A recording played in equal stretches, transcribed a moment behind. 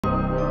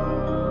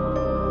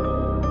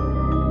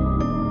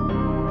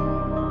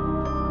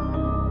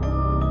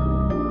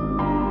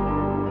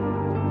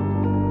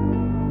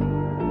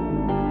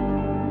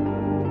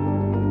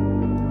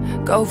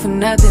go for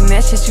nothing.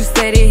 That shit you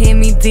said, it hit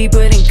me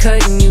deeper than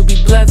cutting. You be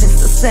bluffing,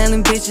 still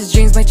selling bitches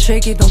dreams, my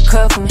trick it, don't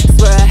cuff them.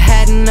 Swear I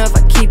had enough,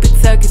 I keep it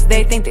tucked cause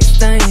they think they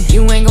stunning.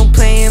 You ain't gon'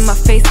 play in my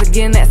face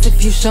again, that's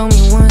if you show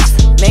me once.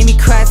 Made me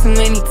cry so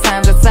many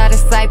times, outside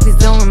of sight, please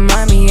don't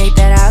remind me. Hate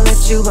that I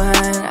left you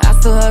behind, I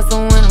still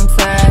hustle when I'm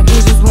tired. You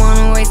just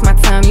wanna waste my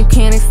time, you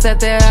can't accept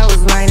that I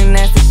was right. And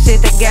that's the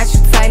shit that got you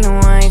tight, no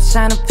I ain't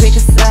tryna pick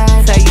a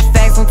side. Tell you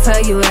facts, won't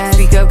tell you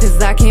lies. Speak up cause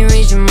I can't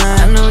read your mind.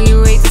 I know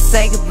you hate to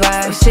say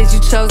goodbye, but shit you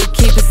chose to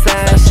keep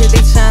aside. That shit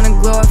they tryna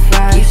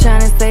glorify, you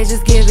tryna say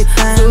just give it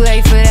time. Too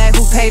late for that,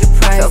 who paid the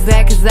price? Go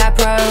back cause I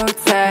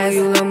prioritize.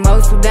 You look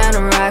most, who down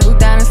to ride, who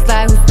down to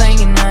slide, who's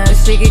slinging nine.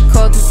 This shit get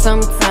cold through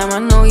summertime, I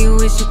know you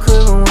wish you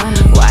could rewind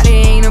it. Why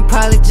they ain't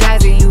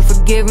apologizing, you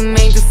forgive him,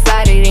 ain't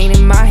decided. Ain't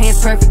in my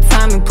hands, perfect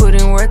timing, put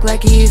in work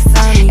like he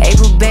assigned me.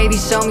 April baby,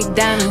 show me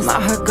diamonds, my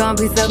heart gone,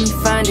 please help me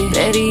find it.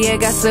 Better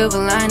yet, got silver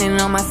lining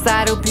on my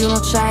side, hope you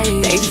don't try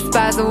it. They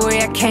despise the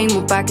way I came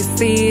up, I can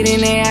see it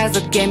in their eyes.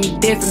 Look at me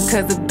different,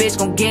 cause a bitch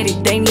gon' get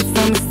it. They need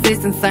some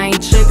assistance, I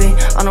ain't tripping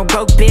on no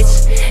broke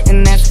bitch,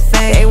 and that's a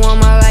fact. They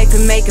want my life to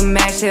make a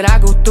match, shit I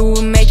go through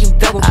and make you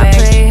double back. I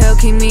pray hell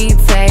keep me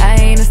intact, I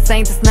ain't a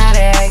saint, it's not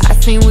an act. I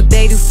seen what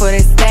they do for their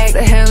stacks,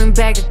 to hell and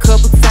back a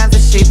couple times,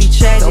 that shit be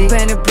tragic. Don't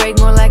bend and break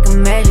more like a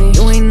magnet,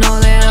 you ain't know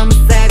that I'm a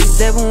savage.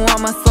 Devil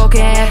want my soul,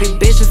 can't have it,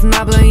 bitch it's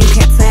my blood, you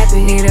can't tap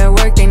it. Need that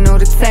work, they know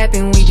the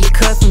tapping, we be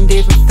cut from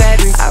different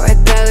fabrics. I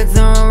write ballads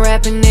or I'm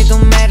rapping, it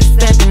don't matter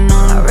stepping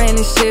on them. I ran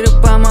this shit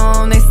up on my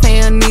own, they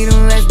say I need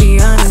them, let's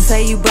be honest. I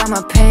say you buy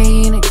my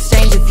pain,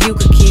 exchange if you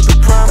could keep a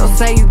promise. Don't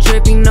say you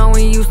drippy,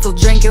 knowing you still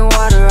drinking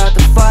water out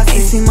the faucet.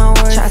 Ain't seen my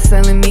worth, try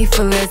selling me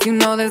for less, you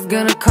know that's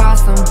gonna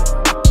cost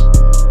them.